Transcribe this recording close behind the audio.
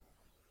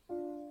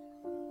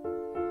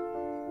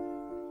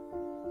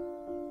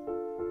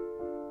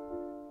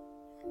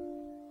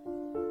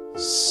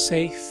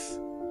Safe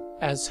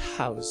as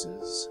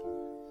houses.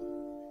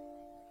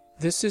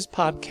 This is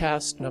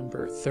podcast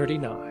number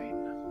 39.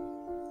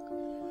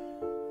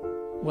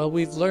 Well,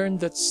 we've learned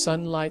that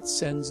sunlight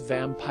sends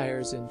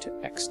vampires into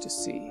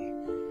ecstasy,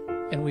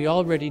 and we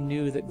already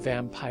knew that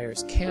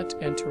vampires can't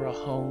enter a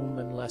home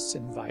unless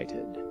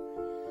invited.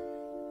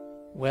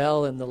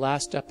 Well, in the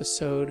last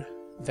episode,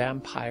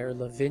 vampire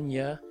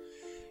Lavinia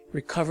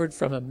recovered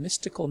from a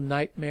mystical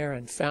nightmare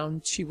and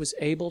found she was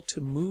able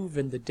to move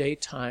in the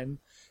daytime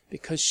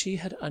because she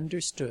had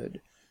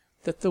understood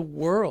that the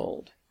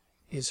world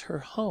is her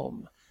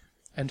home,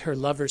 and her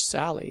lover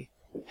Sally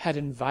had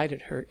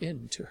invited her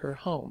into her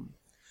home.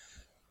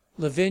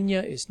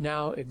 Lavinia is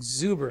now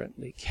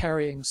exuberantly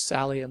carrying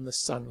Sally in the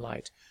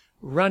sunlight,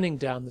 running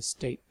down the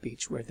state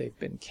beach where they've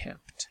been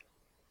camped.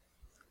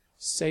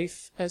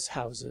 Safe as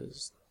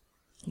Houses,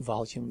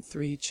 Volume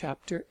 3,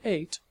 Chapter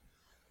 8,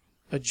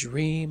 A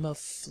Dream of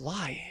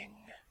Flying.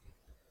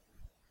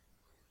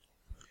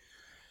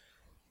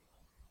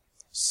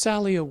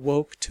 Sally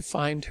awoke to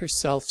find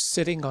herself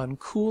sitting on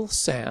cool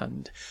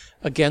sand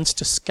against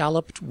a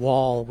scalloped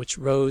wall which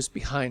rose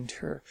behind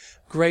her,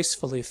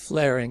 gracefully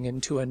flaring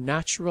into a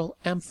natural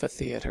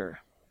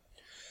amphitheater.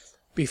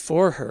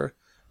 Before her,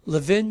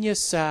 Lavinia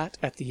sat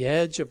at the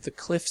edge of the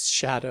cliff's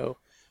shadow,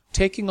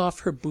 taking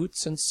off her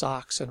boots and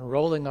socks and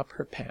rolling up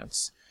her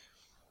pants.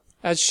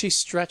 As she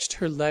stretched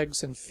her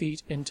legs and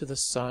feet into the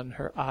sun,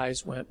 her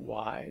eyes went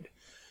wide.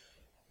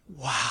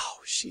 "Wow,"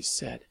 she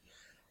said.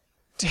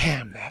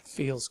 "Damn, that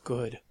feels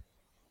good.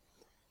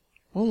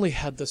 Only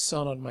had the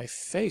sun on my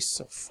face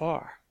so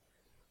far."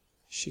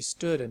 She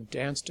stood and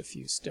danced a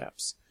few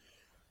steps.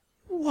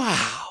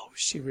 "Wow,"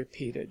 she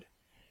repeated,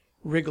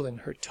 wriggling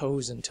her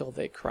toes until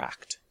they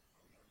cracked.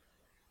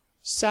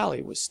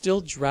 Sally was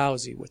still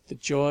drowsy with the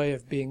joy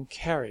of being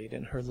carried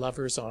in her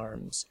lover's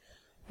arms.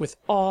 With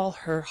all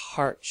her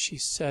heart she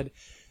said,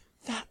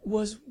 "That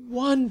was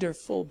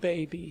wonderful,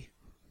 baby."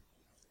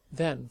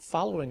 Then,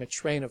 following a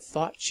train of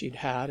thought she'd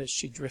had as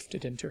she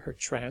drifted into her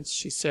trance,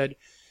 she said,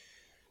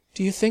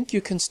 "Do you think you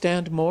can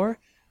stand more?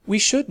 We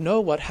should know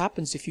what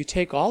happens if you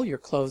take all your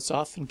clothes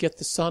off and get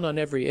the sun on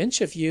every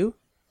inch of you."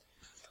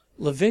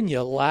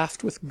 Lavinia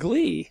laughed with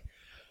glee.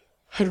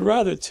 "I'd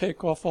rather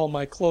take off all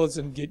my clothes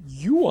and get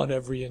you on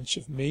every inch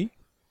of me."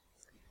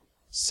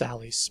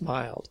 Sally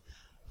smiled.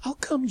 "I'll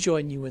come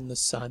join you in the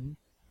sun."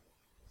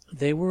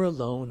 They were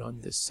alone on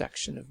this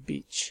section of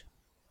beach.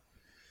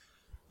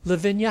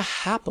 Lavinia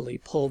happily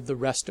pulled the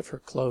rest of her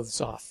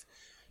clothes off.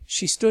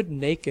 She stood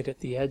naked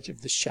at the edge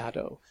of the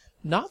shadow,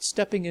 not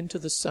stepping into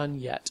the sun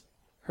yet,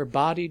 her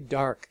body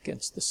dark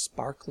against the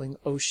sparkling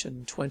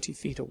ocean 20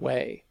 feet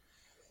away.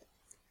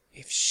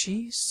 If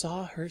she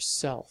saw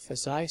herself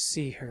as I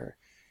see her,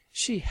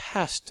 she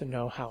has to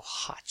know how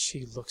hot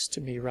she looks to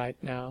me right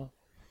now.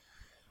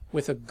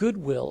 With a good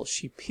will,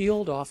 she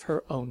peeled off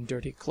her own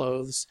dirty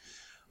clothes,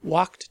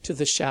 walked to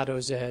the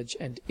shadow's edge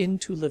and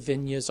into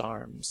Lavinia's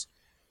arms.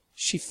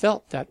 She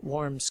felt that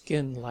warm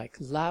skin like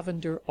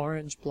lavender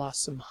orange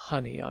blossom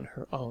honey on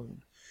her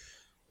own.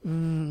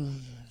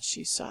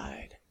 She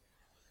sighed.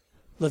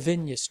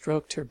 Lavinia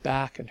stroked her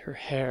back and her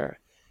hair,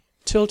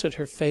 tilted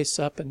her face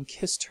up and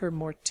kissed her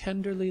more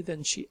tenderly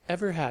than she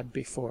ever had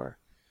before.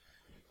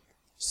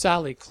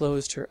 Sally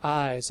closed her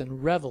eyes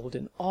and reveled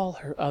in all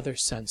her other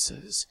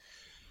senses.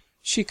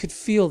 She could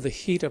feel the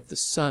heat of the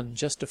sun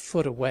just a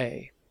foot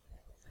away.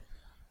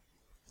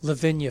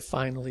 Lavinia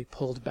finally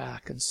pulled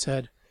back and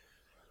said,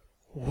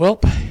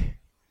 "Welp,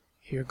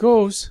 here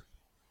goes."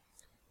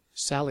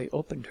 Sally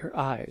opened her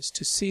eyes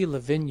to see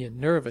Lavinia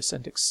nervous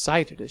and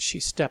excited as she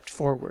stepped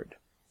forward.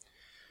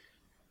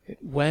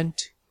 It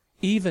went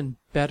even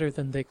better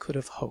than they could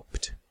have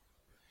hoped.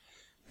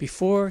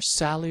 Before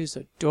Sally's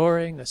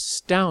adoring,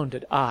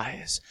 astounded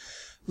eyes,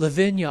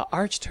 Lavinia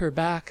arched her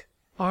back,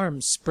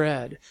 arms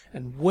spread,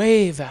 and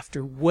wave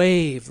after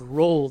wave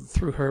rolled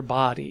through her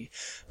body,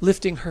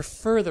 lifting her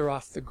further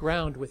off the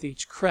ground with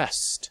each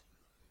crest.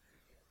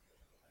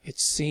 It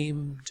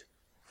seemed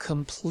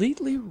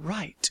completely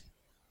right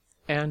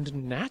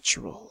and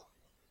natural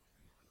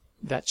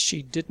that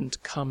she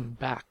didn't come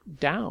back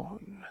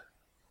down.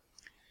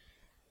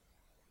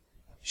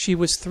 She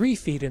was 3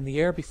 feet in the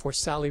air before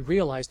Sally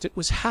realized it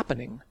was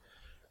happening.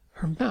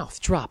 Her mouth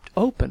dropped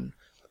open.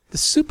 The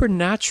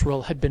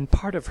supernatural had been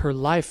part of her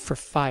life for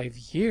 5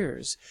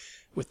 years,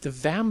 with the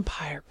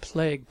vampire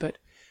plague, but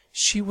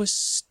she was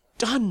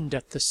stunned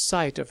at the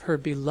sight of her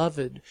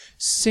beloved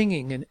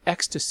singing in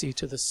ecstasy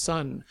to the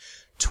sun,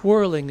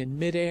 twirling in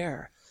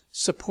midair,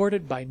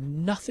 supported by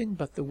nothing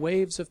but the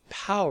waves of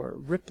power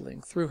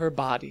rippling through her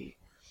body.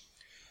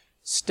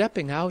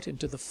 Stepping out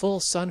into the full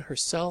sun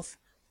herself,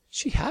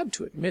 she had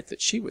to admit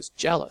that she was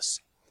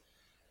jealous.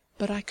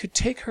 But I could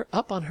take her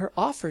up on her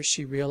offer,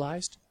 she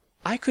realized.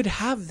 I could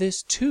have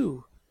this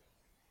too.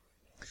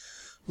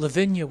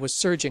 Lavinia was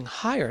surging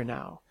higher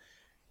now.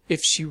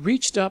 If she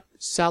reached up,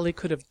 Sally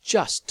could have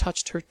just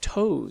touched her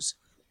toes.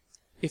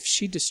 If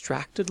she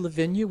distracted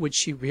Lavinia, would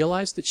she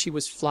realize that she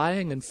was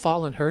flying and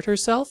fall and hurt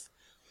herself?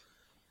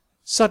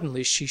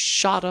 Suddenly she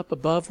shot up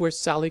above where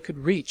Sally could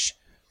reach.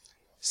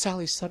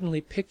 Sally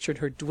suddenly pictured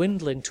her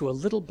dwindling to a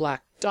little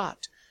black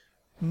dot,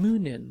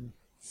 Munin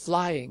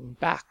flying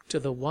back to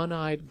the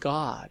one-eyed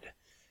god,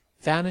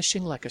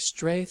 vanishing like a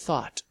stray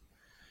thought.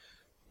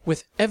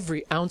 With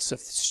every ounce of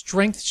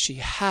strength she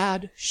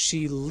had,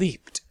 she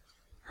leaped,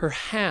 her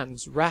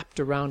hands wrapped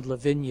around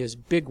Lavinia's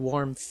big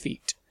warm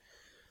feet.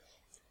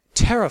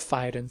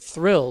 Terrified and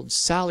thrilled,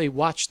 Sally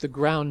watched the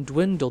ground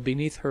dwindle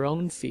beneath her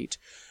own feet.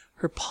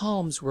 Her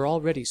palms were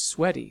already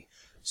sweaty.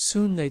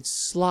 Soon they'd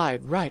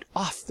slide right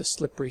off the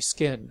slippery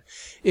skin.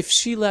 If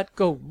she let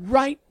go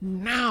right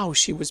now,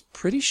 she was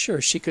pretty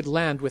sure she could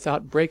land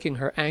without breaking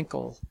her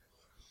ankle.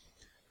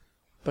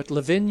 But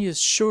Lavinia's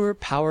sure,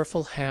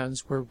 powerful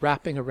hands were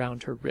wrapping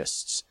around her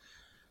wrists.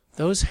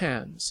 Those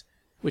hands,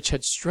 which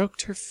had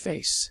stroked her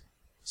face,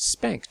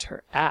 spanked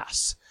her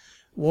ass,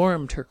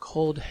 warmed her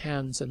cold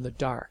hands in the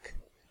dark,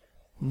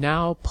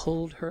 now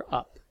pulled her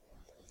up.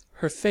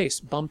 Her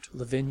face bumped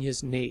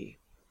Lavinia's knee.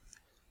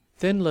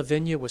 Then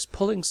Lavinia was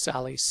pulling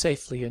Sally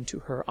safely into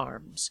her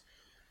arms.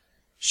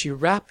 She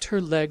wrapped her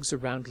legs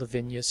around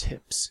Lavinia's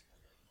hips.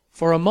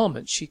 For a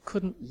moment she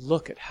couldn't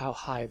look at how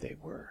high they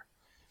were.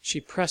 She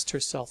pressed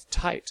herself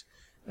tight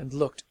and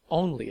looked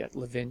only at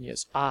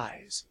Lavinia's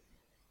eyes.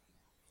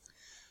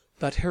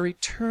 But her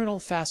eternal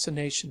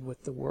fascination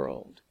with the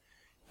world,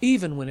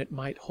 even when it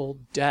might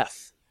hold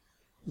death,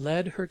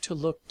 led her to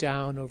look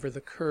down over the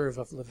curve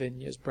of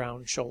Lavinia's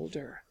brown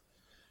shoulder.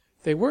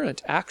 They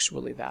weren't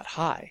actually that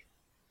high,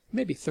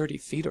 maybe 30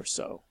 feet or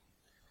so.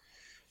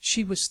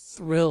 She was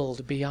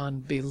thrilled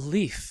beyond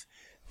belief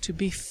to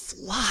be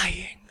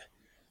flying,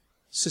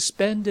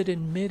 suspended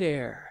in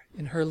midair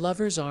in her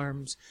lover's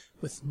arms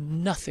with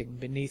nothing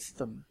beneath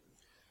them.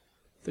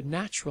 The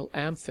natural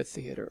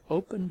amphitheater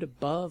opened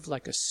above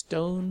like a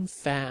stone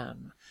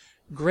fan,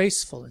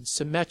 graceful and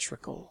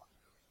symmetrical.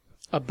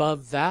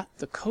 Above that,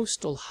 the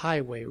coastal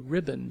highway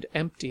ribboned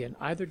empty in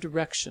either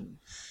direction,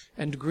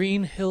 and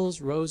green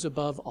hills rose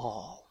above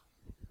all.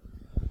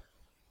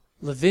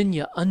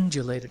 Lavinia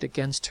undulated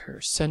against her,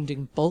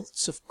 sending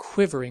bolts of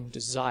quivering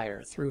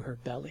desire through her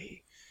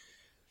belly.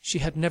 She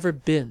had never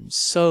been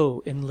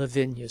so in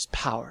Lavinia's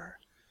power.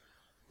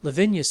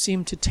 Lavinia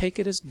seemed to take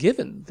it as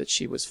given that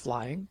she was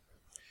flying.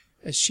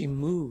 As she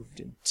moved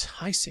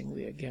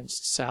enticingly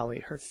against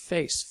Sally, her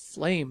face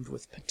flamed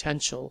with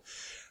potential.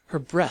 Her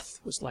breath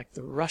was like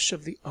the rush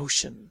of the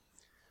ocean.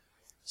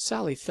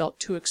 Sally felt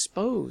too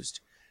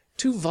exposed,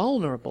 too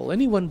vulnerable.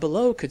 Anyone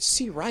below could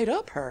see right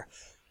up her.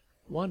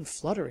 One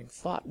fluttering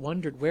thought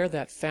wondered where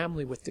that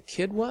family with the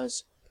kid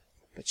was.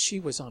 But she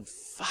was on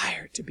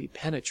fire to be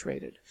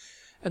penetrated.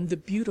 And the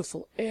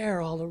beautiful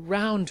air all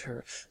around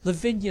her,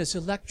 Lavinia's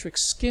electric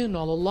skin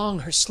all along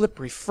her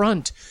slippery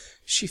front.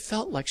 She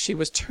felt like she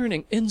was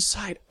turning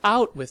inside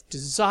out with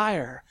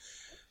desire.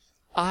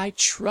 I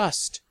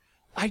trust.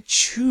 I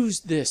choose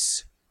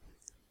this.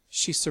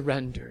 She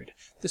surrendered.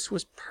 This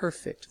was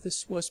perfect.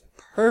 This was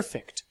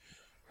perfect.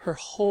 Her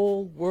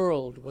whole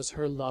world was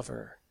her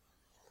lover.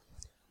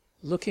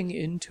 Looking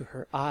into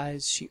her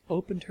eyes, she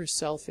opened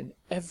herself in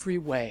every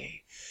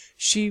way.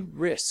 She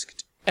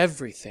risked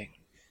everything.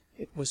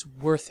 It was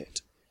worth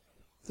it.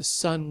 The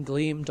sun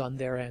gleamed on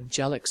their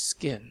angelic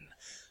skin.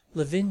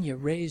 Lavinia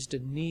raised a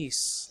knee,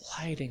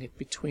 sliding it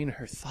between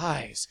her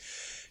thighs.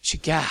 She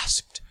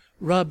gasped,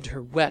 rubbed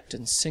her wet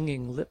and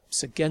singing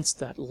lips against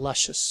that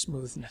luscious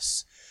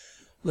smoothness.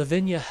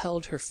 Lavinia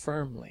held her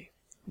firmly,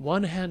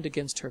 one hand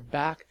against her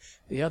back,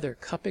 the other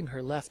cupping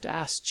her left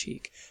ass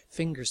cheek,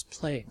 fingers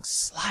playing,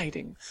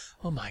 sliding.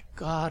 Oh, my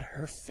God,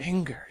 her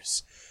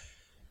fingers!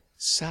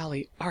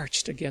 Sally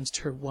arched against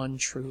her one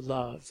true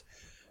love,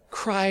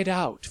 cried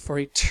out for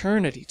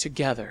eternity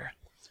together,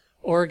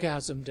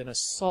 orgasmed in a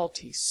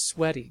salty,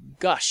 sweaty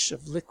gush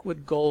of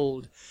liquid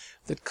gold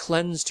that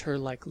cleansed her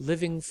like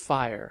living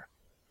fire.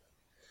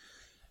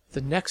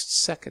 The next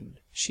second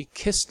she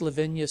kissed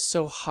Lavinia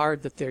so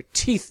hard that their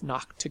teeth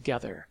knocked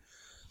together.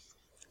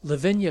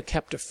 Lavinia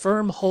kept a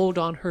firm hold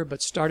on her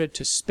but started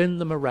to spin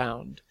them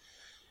around.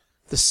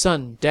 The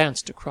sun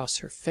danced across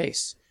her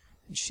face,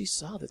 and she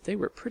saw that they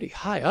were pretty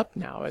high up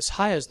now, as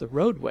high as the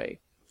roadway.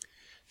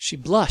 She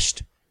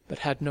blushed, but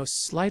had no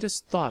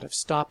slightest thought of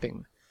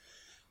stopping.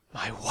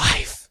 "My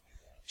wife,"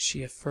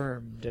 she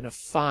affirmed in a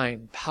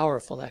fine,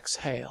 powerful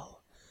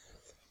exhale.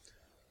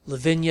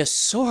 Lavinia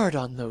soared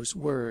on those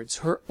words,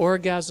 her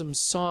orgasm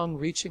song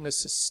reaching a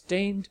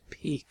sustained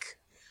peak.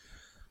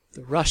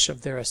 The rush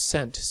of their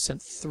ascent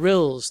sent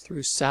thrills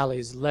through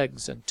Sally's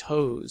legs and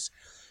toes.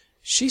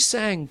 She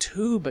sang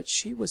too, but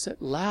she was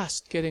at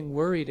last getting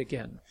worried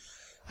again.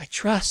 I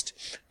trust,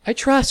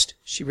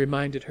 she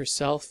reminded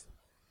herself.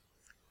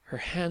 Her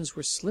hands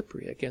were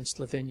slippery against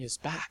Lavinia's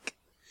back,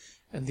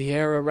 and the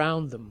air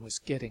around them was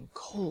getting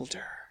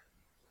colder.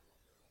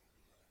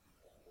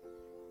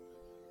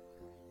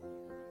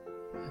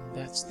 And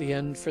that's the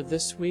end for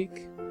this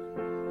week.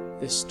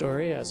 This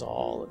story, as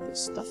all of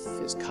this stuff,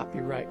 is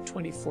copyright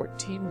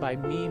 2014 by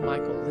me,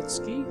 Michael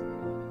Litsky.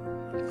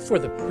 For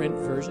the print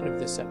version of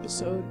this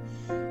episode,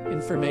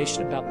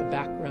 information about the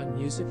background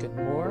music and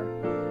more,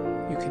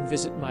 you can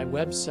visit my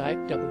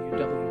website,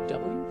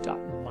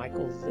 www.michaellitzky.com.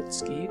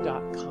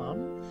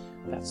 michaellitsky.com.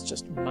 That's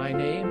just my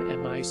name,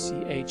 Michael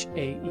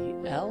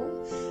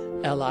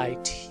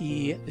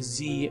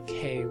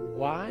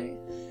Litzky.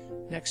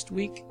 Next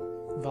week,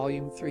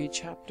 Volume 3,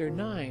 Chapter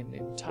 9,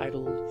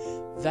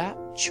 entitled That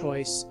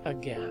Choice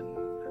Again.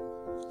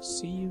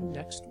 See you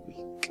next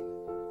week.